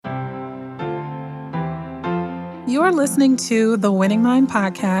You are listening to the Winning Mind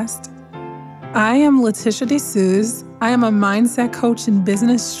Podcast. I am Letitia D'Souza. I am a mindset coach and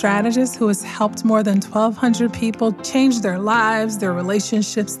business strategist who has helped more than 1,200 people change their lives, their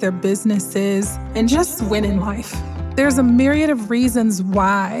relationships, their businesses, and just win in life. There's a myriad of reasons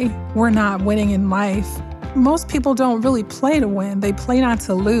why we're not winning in life. Most people don't really play to win, they play not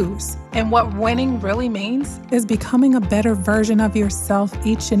to lose. And what winning really means is becoming a better version of yourself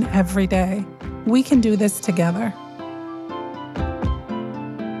each and every day. We can do this together.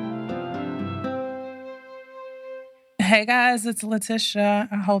 Hey guys, it's Letitia.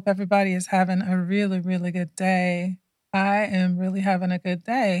 I hope everybody is having a really, really good day. I am really having a good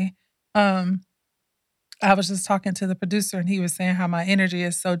day. I was just talking to the producer and he was saying how my energy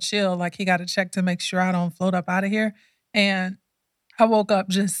is so chill, like he got to check to make sure I don't float up out of here. And I woke up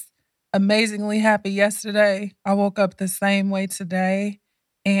just amazingly happy yesterday. I woke up the same way today.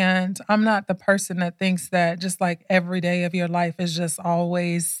 And I'm not the person that thinks that just like every day of your life is just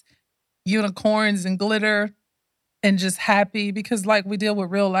always unicorns and glitter and just happy because like we deal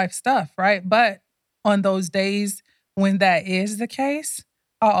with real life stuff, right? But on those days when that is the case,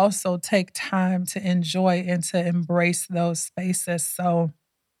 I also take time to enjoy and to embrace those spaces. So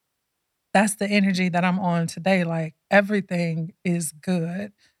that's the energy that I'm on today. Like everything is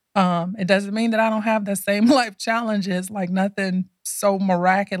good. It doesn't mean that I don't have the same life challenges, like nothing so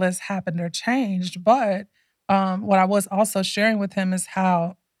miraculous happened or changed. But what I was also sharing with him is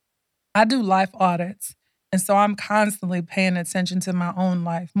how I do life audits. And so I'm constantly paying attention to my own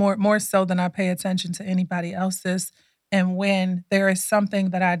life, more so than I pay attention to anybody else's. And when there is something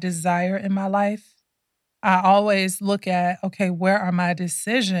that I desire in my life, I always look at, okay, where are my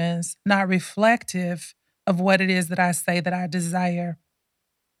decisions not reflective of what it is that I say that I desire?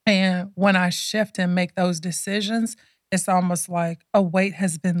 And when I shift and make those decisions, it's almost like a weight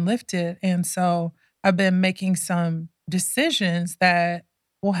has been lifted. And so I've been making some decisions that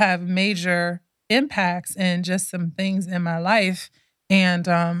will have major impacts in just some things in my life. And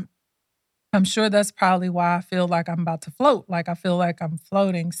I'm sure that's probably why I feel like I'm about to float. Like I feel like I'm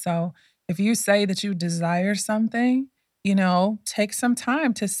floating. So if you say that you desire something, take some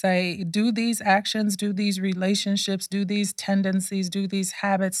time to say, do these actions, do these relationships, do these tendencies, do these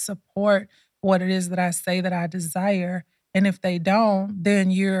habits support what it is that I say that I desire? And if they don't, then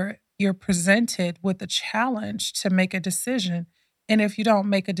you're presented with a challenge to make a decision. And if you don't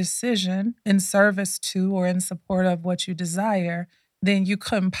make a decision in service to or in support of what you desire, then you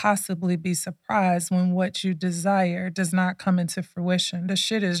couldn't possibly be surprised when what you desire does not come into fruition. The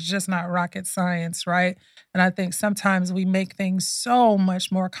shit is just not rocket science, right? And I think sometimes we make things so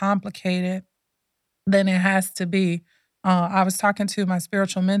much more complicated than it has to be. I was talking to my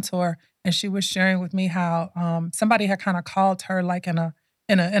spiritual mentor, and she was sharing with me how somebody had kind of called her like in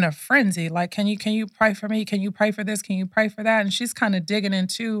a frenzy, like, can you pray for me? Can you pray for this? Can you pray for that? And she's kind of digging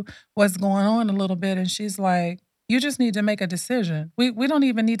into what's going on a little bit, and she's like, you just need to make a decision. We don't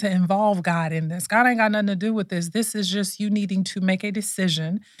even need to involve God in this. God ain't got nothing to do with this. This is just you needing to make a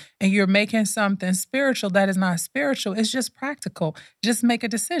decision, and you're making something spiritual that is not spiritual. It's just practical. Just make a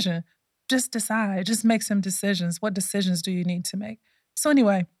decision. Just decide. Just make some decisions. What decisions do you need to make? So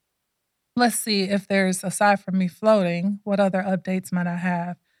anyway, let's see if there's, aside from me floating, what other updates might I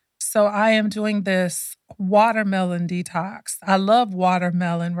have? So I am doing this watermelon detox. I love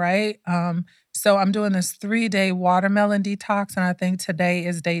watermelon, right? So I'm doing this 3-day watermelon detox, and I think today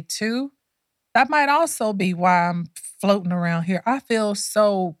is day 2. That might also be why I'm floating around here. I feel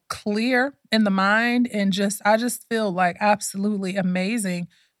so clear in the mind and I just feel like absolutely amazing.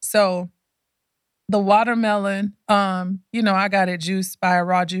 So the watermelon, I got it juiced by a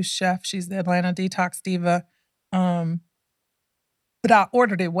raw juice chef. She's the Atlanta Detox Diva. Um, but I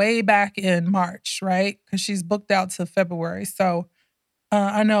ordered it way back in March, right? Because she's booked out to February. So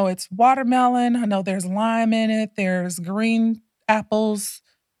I know it's watermelon. I know there's lime in it. There's green apples,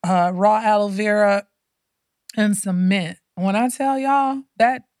 raw aloe vera, and some mint. When I tell y'all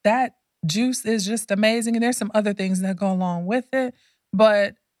that juice is just amazing, and there's some other things that go along with it,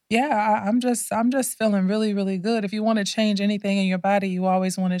 but yeah, I'm just feeling really, really good. If you want to change anything in your body, you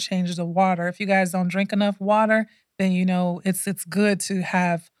always want to change the water. If you guys don't drink enough water, then it's good to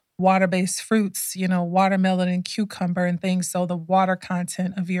have water-based fruits, watermelon and cucumber and things, so the water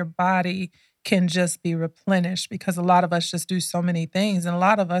content of your body can just be replenished because a lot of us just do so many things, and a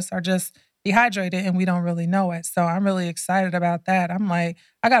lot of us are just dehydrated and we don't really know it. So I'm really excited about that. I'm like,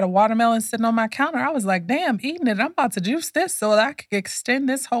 I got a watermelon sitting on my counter. I was like, damn, eating it. I'm about to juice this so that I could extend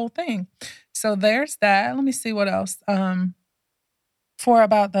this whole thing. So there's that. Let me see what else. For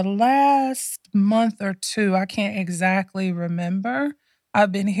about the last month or two, I can't exactly remember,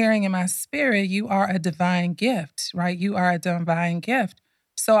 I've been hearing in my spirit, you are a divine gift, right? You are a divine gift.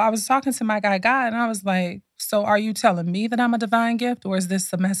 So I was talking to my guy, God, and I was like, so are you telling me that I'm a divine gift, or is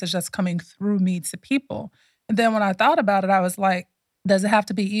this a message that's coming through me to people? And then when I thought about it, I was like, does it have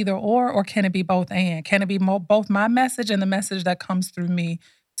to be either or can it be both and? Can it be both my message and the message that comes through me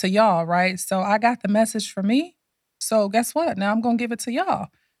to y'all, right? So I got the message for me. So guess what? Now I'm going to give it to y'all.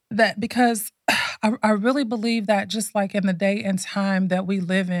 That because I really believe that just like in the day and time that we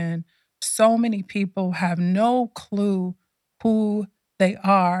live in, so many people have no clue who they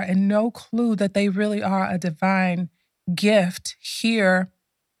are and no clue that they really are a divine gift here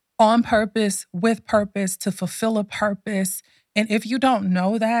on purpose, with purpose, to fulfill a purpose. And if you don't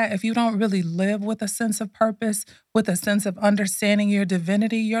know that, if you don't really live with a sense of purpose, with a sense of understanding your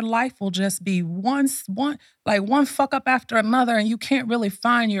divinity, your life will just be one fuck up after another, and you can't really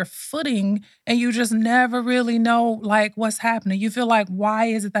find your footing, and you just never really know like what's happening. You feel like, why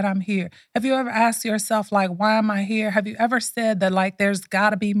is it that I'm here? Have you ever asked yourself, like, why am I here? Have you ever said that like there's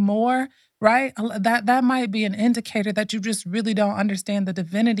gotta be more? Right? That might be an indicator that you just really don't understand the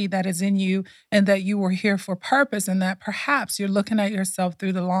divinity that is in you and that you were here for purpose and that perhaps you're looking at yourself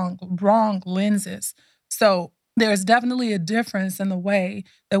through the wrong lenses. So there's definitely a difference in the way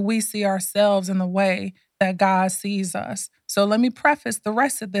that we see ourselves and the way that God sees us. So let me preface the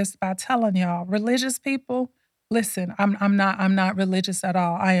rest of this by telling y'all, religious people, listen, I'm not religious at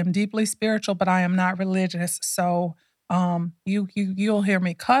all. I am deeply spiritual, but I am not religious. So you'll hear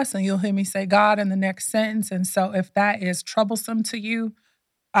me cuss and you'll hear me say God in the next sentence. And so if that is troublesome to you,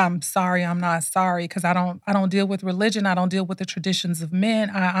 I'm sorry, I'm not sorry because I don't deal with religion. I don't deal with the traditions of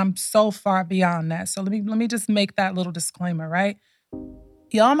men. I'm so far beyond that. So let me just make that little disclaimer, right?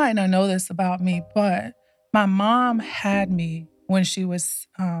 Y'all might not know this about me, but my mom had me when she was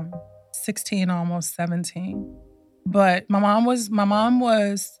 16, almost 17. But my mom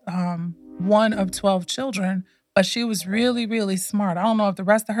was one of 12 children, but she was really, really smart. I don't know if the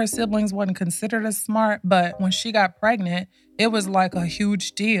rest of her siblings wasn't considered as smart, but when she got pregnant, it was like a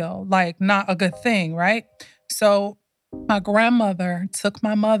huge deal, like not a good thing, right? So my grandmother took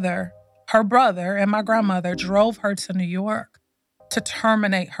my mother, her brother, and my grandmother drove her to New York to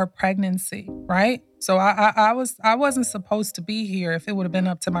terminate her pregnancy, right? So I wasn't supposed to be here if it would have been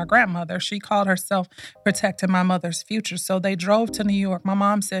up to my grandmother. She called herself protecting my mother's future. So they drove to New York. My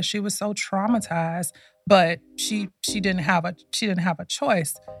mom said she was so traumatized, but she didn't have a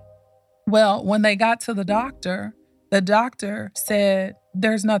choice. Well, when they got to the doctor said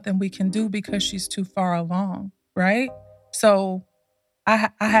there's nothing we can do because she's too far along, right? So I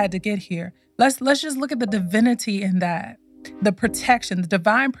had to get here. Let's just look at the divinity in that. The protection, the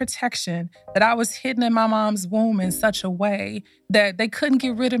divine protection that I was hidden in my mom's womb in such a way that they couldn't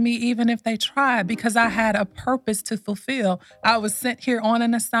get rid of me even if they tried because I had a purpose to fulfill. I was sent here on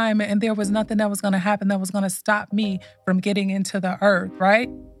an assignment and there was nothing that was going to happen that was going to stop me from getting into the earth,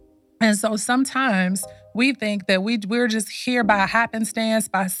 right? And so sometimes we think that we're just here by happenstance,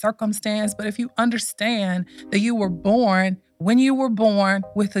 by circumstance. But if you understand that you were born when you were born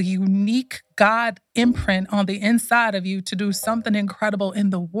with a unique God imprint on the inside of you to do something incredible in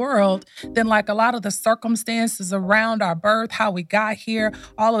the world, then like a lot of the circumstances around our birth, how we got here,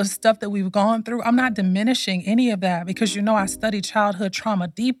 all of the stuff that we've gone through, I'm not diminishing any of that because I study childhood trauma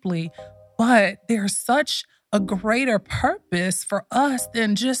deeply, but there's such a greater purpose for us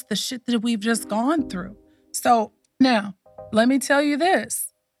than just the shit that we've just gone through. So now, let me tell you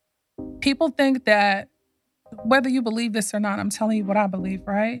this. People think that whether you believe this or not, I'm telling you what I believe,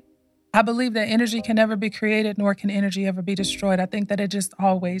 right? I believe that energy can never be created, nor can energy ever be destroyed. I think that it just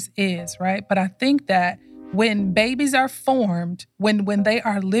always is, right? But I think that when babies are formed, when they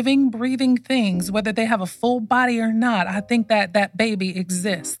are living, breathing things, whether they have a full body or not, I think that that baby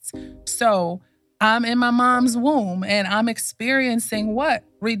exists. So I'm in my mom's womb and I'm experiencing what?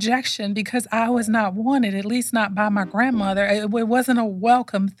 Rejection because I was not wanted, at least not by my grandmother. It wasn't a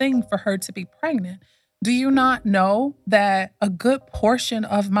welcome thing for her to be pregnant. Do you not know that a good portion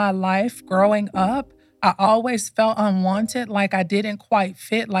of my life growing up, I always felt unwanted, like I didn't quite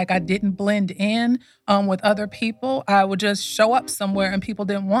fit, like I didn't blend in with other people. I would just show up somewhere and people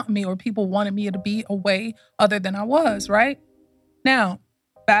didn't want me or people wanted me to be a way other than I was, right? Now,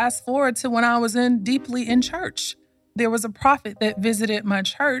 fast forward to when I was in deeply in church. There was a prophet that visited my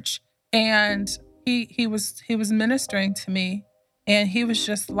church and he was ministering to me and he was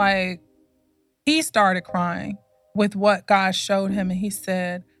just like he started crying with what God showed him. And he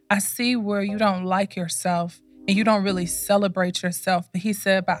said, I see where you don't like yourself and you don't really celebrate yourself. But he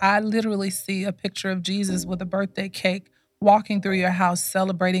said, but I literally see a picture of Jesus with a birthday cake walking through your house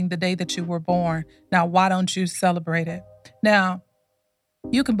celebrating the day that you were born. Now, why don't you celebrate it? Now,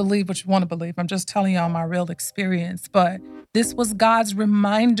 You can believe what you want to believe. I'm just telling y'all my real experience. But this was God's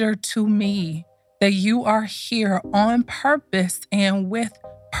reminder to me that you are here on purpose and with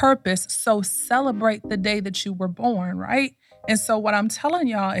purpose. So celebrate the day that you were born, right? And so, what I'm telling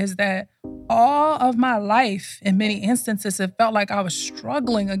y'all is that all of my life, in many instances, it felt like I was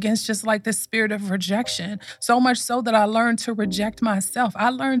struggling against just like this spirit of rejection. So much so that I learned to reject myself.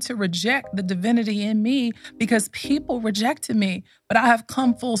 I learned to reject the divinity in me because people rejected me. But I have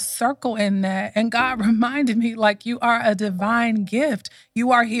come full circle in that. And God reminded me, like, you are a divine gift.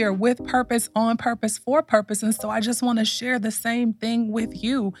 You are here with purpose, on purpose, for purpose. And so I just want to share the same thing with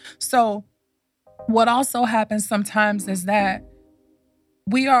you. So, what also happens sometimes is that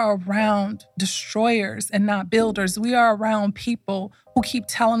we are around destroyers and not builders. We are around people who keep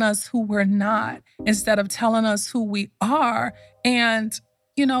telling us who we're not instead of telling us who we are. And,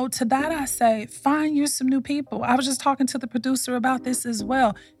 to that I say, find you some new people. I was just talking to the producer about this as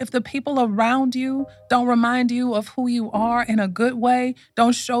well. If the people around you don't remind you of who you are in a good way,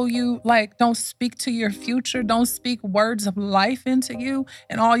 don't show you, like, don't speak to your future, don't speak words of life into you,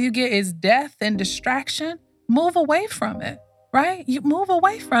 and all you get is death and distraction, move away from it. Right? You move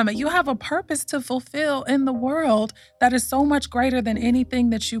away from it. You have a purpose to fulfill in the world that is so much greater than anything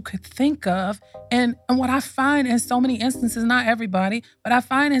that you could think of. And what I find in so many instances, not everybody, but I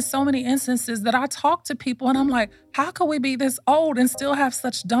find in so many instances that I talk to people and I'm like, how could we be this old and still have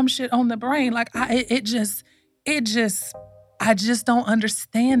such dumb shit on the brain? Like, it just, I just don't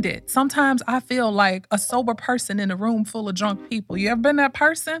understand it. Sometimes I feel like a sober person in a room full of drunk people. You ever been that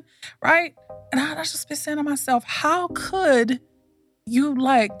person? Right? And I just been saying to myself, how could you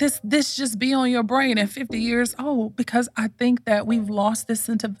like this just be on your brain at 50 years old? Because I think that we've lost this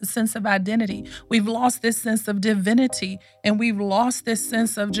sense of identity. We've lost this sense of divinity, and we've lost this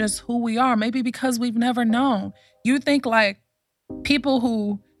sense of just who we are. Maybe because we've never known. You think like people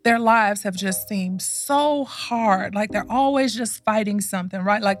who their lives have just seemed so hard, like they're always just fighting something,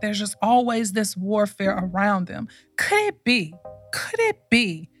 right? Like there's just always this warfare around them. Could it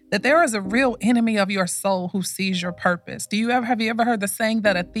be that there is a real enemy of your soul who sees your purpose? Have you ever heard the saying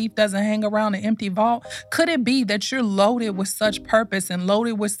that a thief doesn't hang around an empty vault? Could it be that you're loaded with such purpose and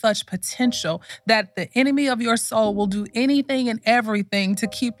loaded with such potential that the enemy of your soul will do anything and everything to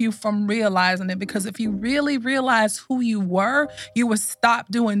keep you from realizing it? Because if you really realize who you were, you would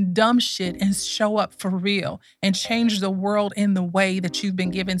stop doing dumb shit and show up for real and change the world in the way that you've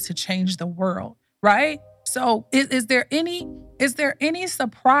been given to change the world, right? So is there any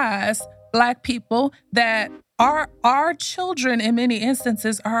surprise, Black people, that our children in many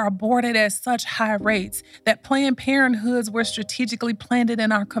instances are aborted at such high rates, that Planned Parenthoods were strategically planted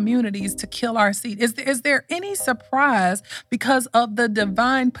in our communities to kill our seed? Is there any surprise because of the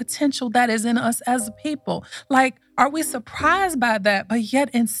divine potential that is in us as a people? Like, are we surprised by that? But yet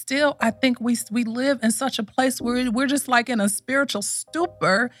and still, I think we live in such a place where we're just like in a spiritual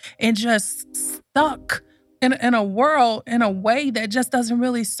stupor and just stuck in a world in a way that just doesn't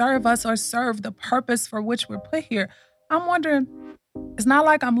really serve us or serve the purpose for which we're put here. I'm wondering, it's not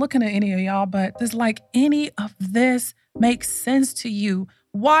like I'm looking at any of y'all, but does like any of this make sense to you?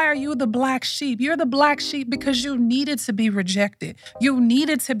 Why are you the black sheep? You're the black sheep because you needed to be rejected. You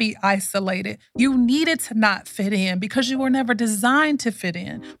needed to be isolated. You needed to not fit in because you were never designed to fit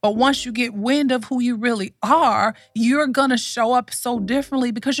in. But once you get wind of who you really are, you're going to show up so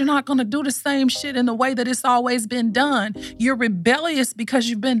differently because you're not going to do the same shit in the way that it's always been done. You're rebellious because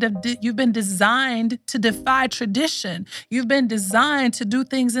you've been designed to defy tradition. You've been designed to do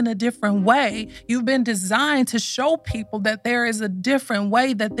things in a different way. You've been designed to show people that there is a different way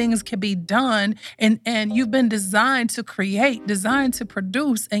that things can be done. And you've been designed to create, designed to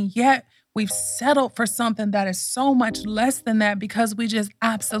produce. And yet we've settled for something that is so much less than that because we just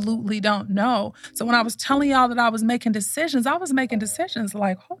absolutely don't know. So when I was telling y'all that I was making decisions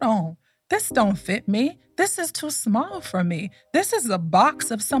like, hold on. This don't fit me. This is too small for me. This is a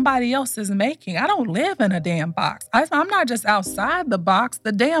box of somebody else's making. I don't live in a damn box. I'm not just outside the box.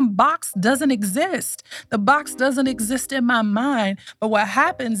 The damn box doesn't exist. The box doesn't exist in my mind. But what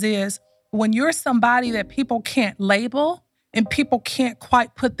happens is when you're somebody that people can't label and people can't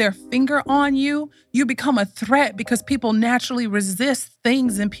quite put their finger on you, you become a threat because people naturally resist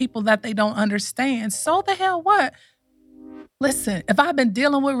things and people that they don't understand. So the hell what? Listen, if I've been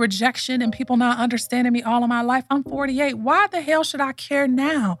dealing with rejection and people not understanding me all of my life, I'm 48. Why the hell should I care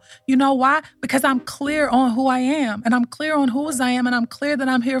now? You know why? Because I'm clear on who I am, and I'm clear on whose I am, and I'm clear that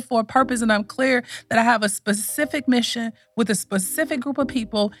I'm here for a purpose, and I'm clear that I have a specific mission with a specific group of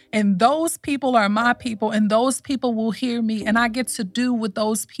people, and those people are my people, and those people will hear me, and I get to do with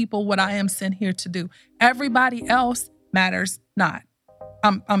those people what I am sent here to do. Everybody else matters not.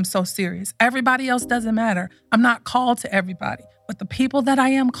 I'm so serious. Everybody else doesn't matter. I'm not called to everybody. But the people that I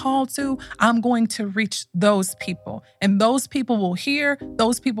am called to, I'm going to reach those people. And those people will hear,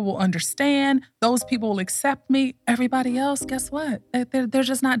 those people will understand, those people will accept me. Everybody else, guess what? They're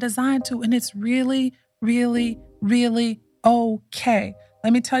just not designed to. And it's really, really, really okay.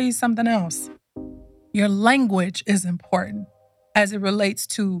 Let me tell you something else. Your language is important as it relates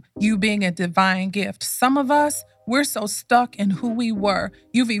to you being a divine gift. Some of us, we're so stuck in who we were.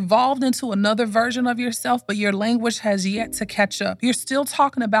 You've evolved into another version of yourself, but your language has yet to catch up. You're still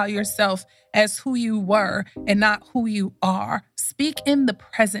talking about yourself as who you were and not who you are. Speak in the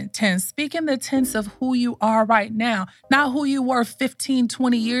present tense. Speak in the tense of who you are right now, not who you were 15,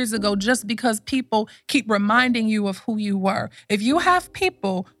 20 years ago, just because people keep reminding you of who you were. If you have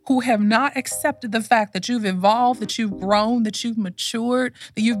people who have not accepted the fact that you've evolved, that you've grown, that you've matured,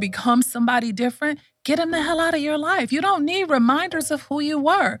 that you've become somebody different, get them the hell out of your life. You don't need reminders of who you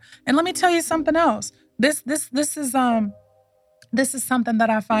were. And let me tell you something else. This is something that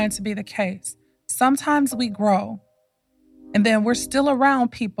I find to be the case. Sometimes we grow and then we're still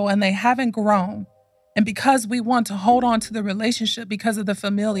around people and they haven't grown. And because we want to hold on to the relationship because of the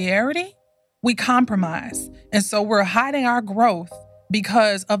familiarity, we compromise. And so we're hiding our growth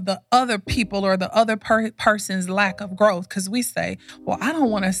because of the other people or the other person's lack of growth. Because we say, well, I don't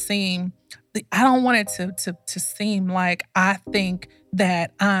want it to seem like I think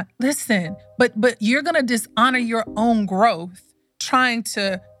that listen, but you're going to dishonor your own growth trying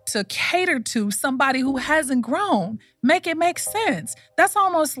to cater to somebody who hasn't grown. Make it make sense. That's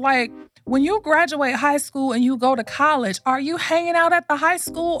almost like when you graduate high school and you go to college, are you hanging out at the high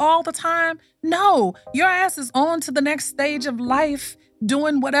school all the time? No, your ass is on to the next stage of life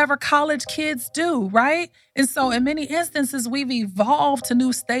doing whatever college kids do, right? And so in many instances, we've evolved to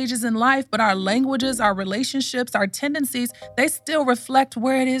new stages in life, but our languages, our relationships, our tendencies, they still reflect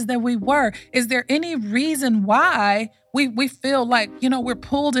where it is that we were. Is there any reason why we feel like, we're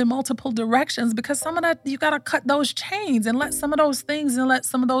pulled in multiple directions? Because some of that, you got to cut those chains and let some of those things and let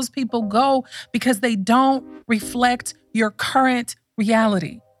some of those people go because they don't reflect your current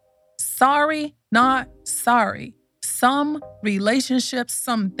reality. Sorry, not sorry. Some relationships,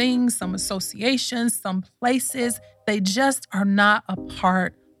 some things, some associations, some places, they just are not a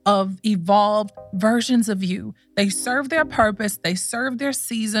part of evolved versions of you. They serve their purpose. They serve their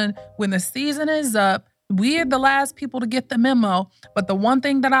season. When the season is up, we're the last people to get the memo. But the one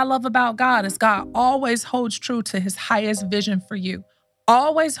thing that I love about God is God always holds true to his highest vision for you.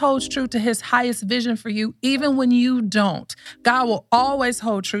 Always holds true to his highest vision for you, even when you don't. God will always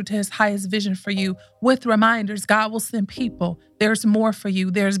hold true to his highest vision for you with reminders. God will send people. There's more for you.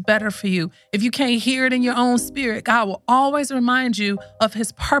 There's better for you. If you can't hear it in your own spirit, God will always remind you of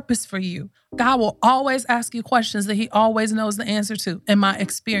his purpose for you. God will always ask you questions that he always knows the answer to. In my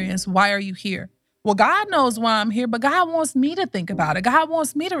experience, why are you here? Well, God knows why I'm here, but God wants me to think about it. God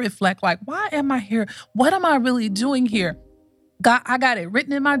wants me to reflect, like, why am I here? What am I really doing here? God, I got it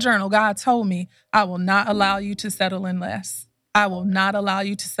written in my journal. God told me, I will not allow you to settle in less. I will not allow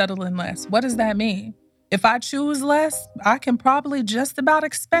you to settle in less. What does that mean? If I choose less, I can probably just about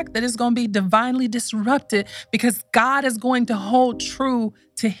expect that it's going to be divinely disrupted because God is going to hold true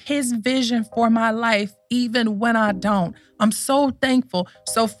to his vision for my life, even when I don't. I'm so thankful.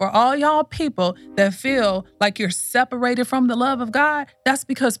 So for all y'all people that feel like you're separated from the love of God, that's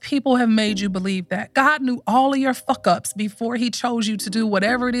because people have made you believe that. God knew all of your fuck ups before he chose you to do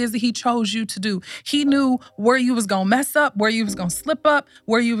whatever it is that he chose you to do. He knew where you was going to mess up, where you was going to slip up,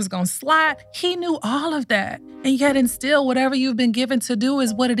 where you was going to slide. He knew all of that. And yet and still, whatever you've been given to do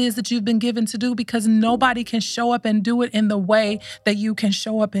is what it is that you've been given to do because nobody can show up and do it in the way that you can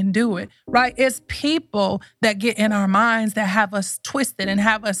show up and do it, right? It's people that get in our minds that have us twisted and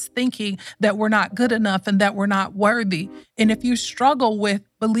have us thinking that we're not good enough and that we're not worthy. And if you struggle with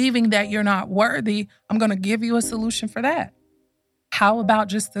believing that you're not worthy, I'm going to give you a solution for that. How about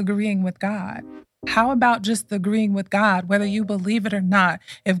just agreeing with God? How about just agreeing with God, whether you believe it or not?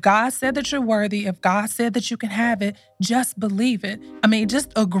 If God said that you're worthy, if God said that you can have it, just believe it.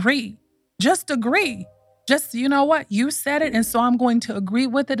 Just agree. Just agree. Just, you know what? You said it, and so I'm going to agree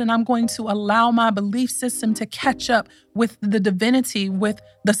with it, and I'm going to allow my belief system to catch up with the divinity, with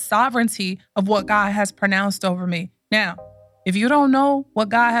the sovereignty of what God has pronounced over me. Now, if you don't know what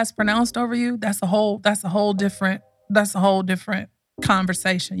God has pronounced over you, that's a whole different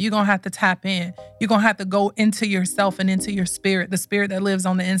conversation. You're going to have to tap in. You're going to have to go into yourself and into your spirit, the spirit that lives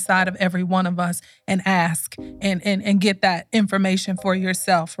on the inside of every one of us, and ask and get that information for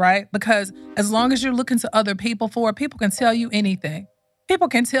yourself, right? Because as long as you're looking to other people for it, people can tell you anything. People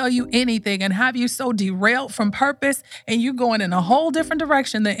can tell you anything and have you so derailed from purpose, and you going in a whole different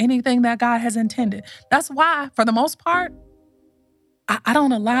direction than anything that God has intended. That's why, for the most part, I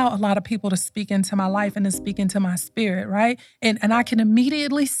don't allow a lot of people to speak into my life and to speak into my spirit, right? And I can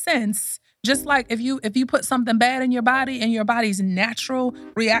immediately sense, just like if you put something bad in your body and your body's natural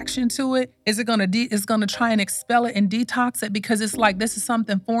reaction to it, is it gonna is gonna try and expel it and detox it because it's like this is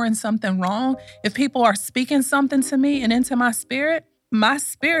something foreign, something wrong. If people are speaking something to me and into my spirit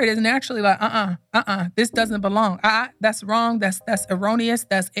is naturally like, this doesn't belong. That's wrong. That's erroneous.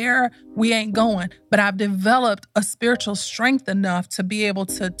 That's error. We ain't going. But I've developed a spiritual strength enough to be able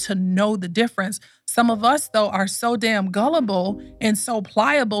to know the difference. Some of us, though, are so damn gullible and so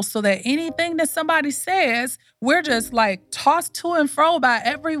pliable so that anything that somebody says, we're just like tossed to and fro by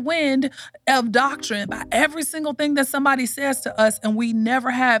every wind of doctrine, by every single thing that somebody says to us, and we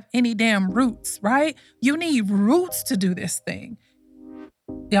never have any damn roots, right? You need roots to do this thing.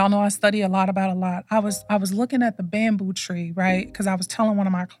 Y'all know I study a lot about a lot. I was looking at the bamboo tree, right? Because I was telling one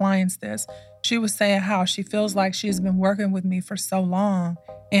of my clients this. She was saying how she feels like she's been working with me for so long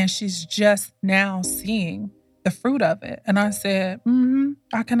and she's just now seeing the fruit of it. And I said,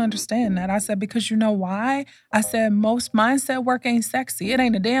 I can understand that. I said, because you know why? I said, most mindset work ain't sexy. It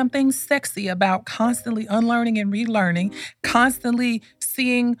ain't a damn thing sexy about constantly unlearning and relearning, constantly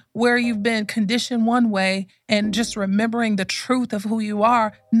seeing where you've been conditioned one way and just remembering the truth of who you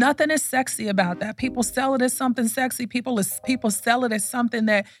are. Nothing is sexy about that. People sell it as something sexy. People sell it as something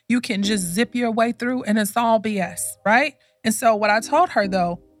that you can just zip your way through, and it's all BS, right? And so what I told her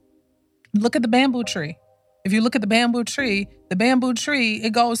though, look at the bamboo tree. If you look at the bamboo tree,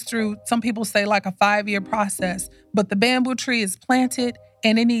 it goes through, some people say like a 5-year process, but the bamboo tree is planted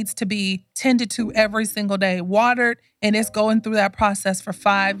and it needs to be tended to every single day, watered, and it's going through that process for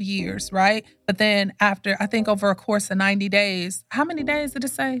 5 years, right? But then after, I think over a course of 90 days, how many days did it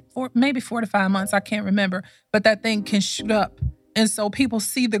say? Maybe 4 to 5 months, I can't remember, but that thing can shoot up. And so people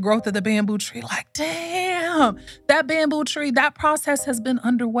see the growth of the bamboo tree like, damn, that bamboo tree, that process has been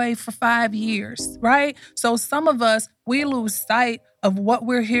underway for 5 years, right? So some of us, we lose sight of what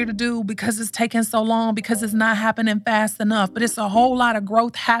we're here to do because it's taking so long, because it's not happening fast enough. But it's a whole lot of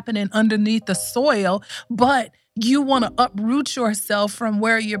growth happening underneath the soil. But you want to uproot yourself from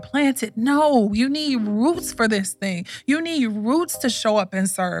where you're planted. No, you need roots for this thing. You need roots to show up and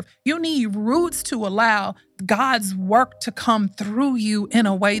serve. You need roots to allow God's work to come through you in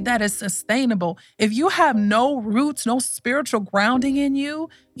a way that is sustainable. If you have no roots, no spiritual grounding in you,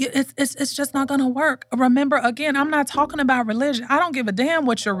 it's just not going to work. Remember, again, I'm not talking about religion. I don't give a damn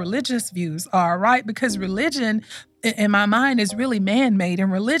what your religious views are, right? Because religion, in my mind, is really man-made,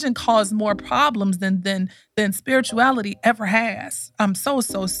 and religion caused more problems than spirituality ever has. I'm so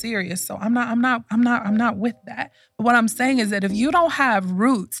serious. So I'm not with that. But what I'm saying is that if you don't have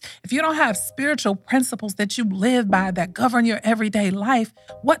roots, if you don't have spiritual principles that you live by that govern your everyday life,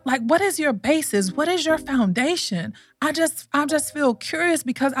 what is your basis? What is your foundation? I just feel curious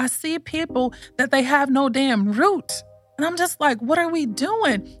because I see people that they have no damn root. And I'm just like, what are we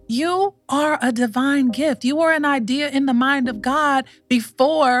doing? You are a divine gift. You were an idea in the mind of God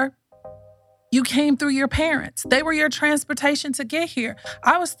before you came through your parents. They were your transportation to get here.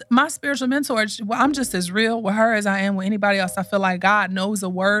 My spiritual mentor, I'm just as real with her as I am with anybody else. I feel like God knows a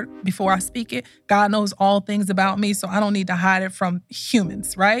word before I speak it. God knows all things about me, so I don't need to hide it from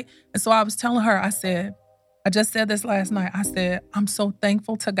humans, right? And so I was telling her, I just said this last night. I said, I'm so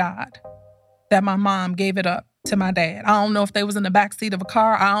thankful to God that my mom gave it up to my dad. I don't know if they was in the backseat of a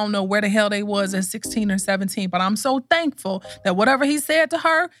car. I don't know where the hell they was at 16 or 17, but I'm so thankful that whatever he said to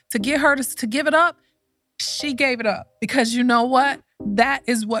her to get her to give it up, she gave it up. Because you know what? That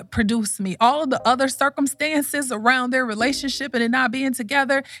is what produced me. All of the other circumstances around their relationship and it not being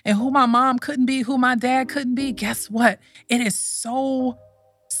together and who my mom couldn't be, who my dad couldn't be, guess what? It is so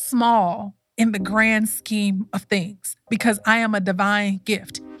small in the grand scheme of things because I am a divine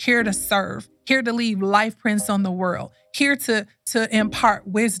gift, here to serve, here to leave life prints on the world, here to impart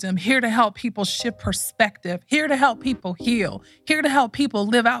wisdom, here to help people shift perspective, here to help people heal, here to help people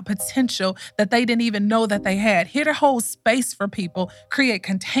live out potential that they didn't even know that they had, here to hold space for people, create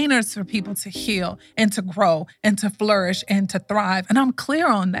containers for people to heal and to grow and to flourish and to thrive. And I'm clear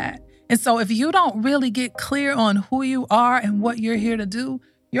on that. And so if you don't really get clear on who you are and what you're here to do,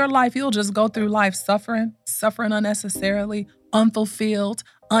 your life, you'll just go through life suffering unnecessarily, unfulfilled,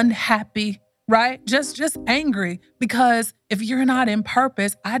 unhappy, right? Just angry, because if you're not in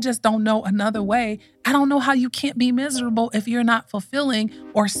purpose, I just don't know another way. I don't know how you can't be miserable if you're not fulfilling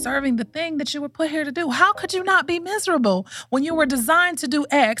or serving the thing that you were put here to do. How could you not be miserable when you were designed to do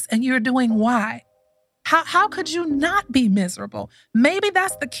X and you're doing Y? How could you not be miserable? Maybe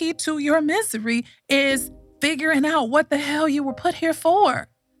that's the key to your misery, is figuring out what the hell you were put here for.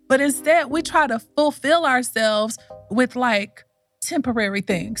 But instead, we try to fulfill ourselves with like temporary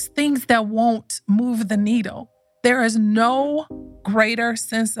things that won't move the needle. There is no greater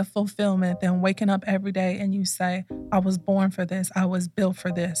sense of fulfillment than waking up every day and you say, I was born for this. I was built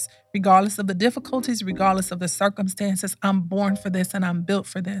for this. Regardless of the difficulties, regardless of the circumstances, I'm born for this and I'm built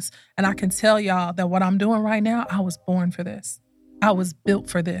for this. And I can tell y'all that what I'm doing right now, I was born for this. I was built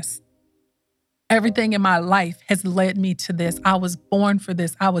for this. Everything in my life has led me to this. I was born for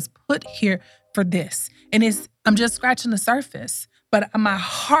this. I was put here for this. And I'm just scratching the surface. But my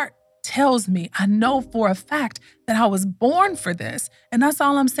heart tells me, I know for a fact that I was born for this. And that's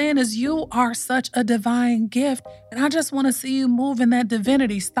all I'm saying is you are such a divine gift. And I just want to see you move in that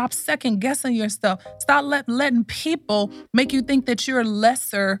divinity. Stop second guessing yourself. Stop letting people make you think that you're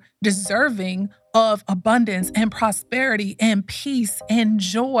lesser deserving of abundance and prosperity and peace and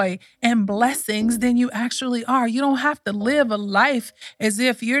joy and blessings than you actually are. You don't have to live a life as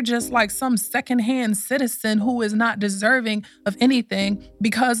if you're just like some secondhand citizen who is not deserving of anything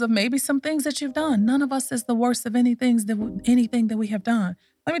because of maybe some things that you've done. None of us is the worst of anything that we have done.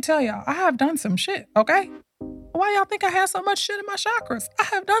 Let me tell y'all, I have done some shit, okay? Why y'all think I have so much shit in my chakras? I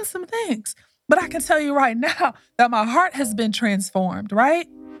have done some things. But I can tell you right now that my heart has been transformed, right?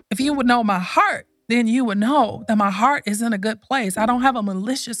 If you would know my heart, then you would know that my heart is in a good place. I don't have a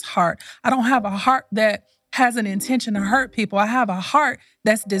malicious heart. I don't have a heart that has an intention to hurt people. I have a heart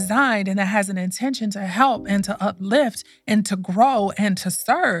that's designed and that has an intention to help and to uplift and to grow and to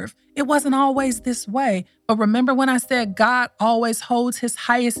serve. It wasn't always this way. But remember when I said God always holds his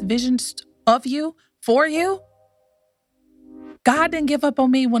highest visions of you, for you? God didn't give up on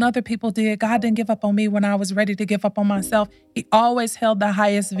me when other people did. God didn't give up on me when I was ready to give up on myself. He always held the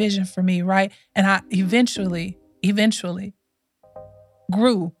highest vision for me, right? And I eventually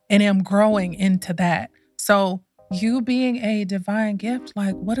grew and am growing into that. So you being a divine gift,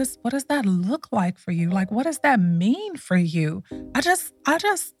 like what does that look like for you? Like what does that mean for you? I just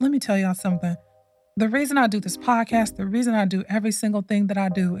let me tell y'all something. The reason I do this podcast, the reason I do every single thing that I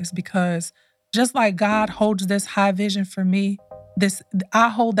do is because just like God holds this high vision for me, I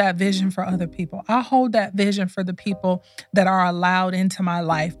hold that vision for other people. I hold that vision for the people that are allowed into my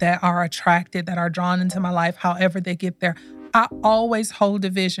life, that are attracted, that are drawn into my life, however they get there. I always hold a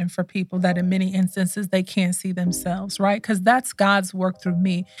vision for people that in many instances they can't see themselves, right? Because that's God's work through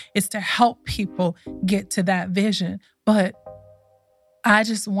me, is to help people get to that vision. But I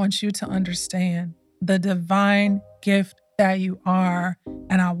just want you to understand the divine gift that you are.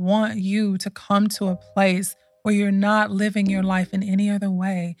 And I want you to come to a place where you're not living your life in any other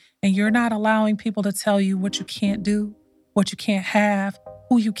way. And you're not allowing people to tell you what you can't do, what you can't have,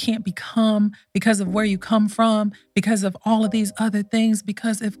 who you can't become because of where you come from, because of all of these other things.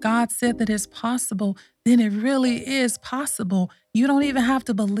 Because if God said that it's possible, then it really is possible. You don't even have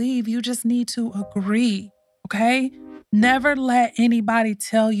to believe. You just need to agree, okay? Never let anybody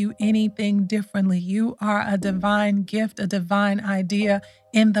tell you anything differently. You are a divine gift, a divine idea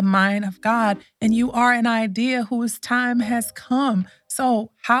in the mind of God, and you are an idea whose time has come.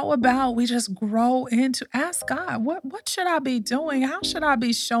 So how about we just grow into, ask God, what should I be doing? How should I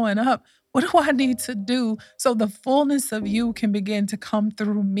be showing up? What do I need to do so the fullness of you can begin to come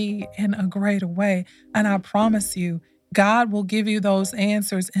through me in a greater way? And I promise you, God will give you those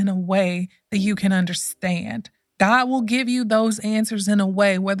answers in a way that you can understand. God will give you those answers in a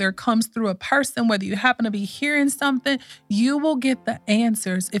way, whether it comes through a person, whether you happen to be hearing something, you will get the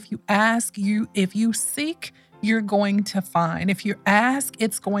answers. If you ask, if you seek, you're going to find. If you ask,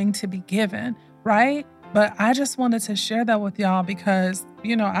 it's going to be given, right? But I just wanted to share that with y'all because,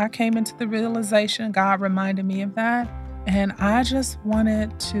 I came into the realization, God reminded me of that. And I just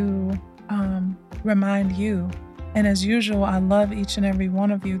wanted to remind you. And as usual, I love each and every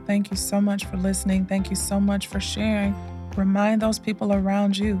one of you. Thank you so much for listening. Thank you so much for sharing. Remind those people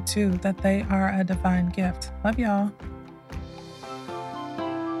around you, too, that they are a divine gift. Love y'all.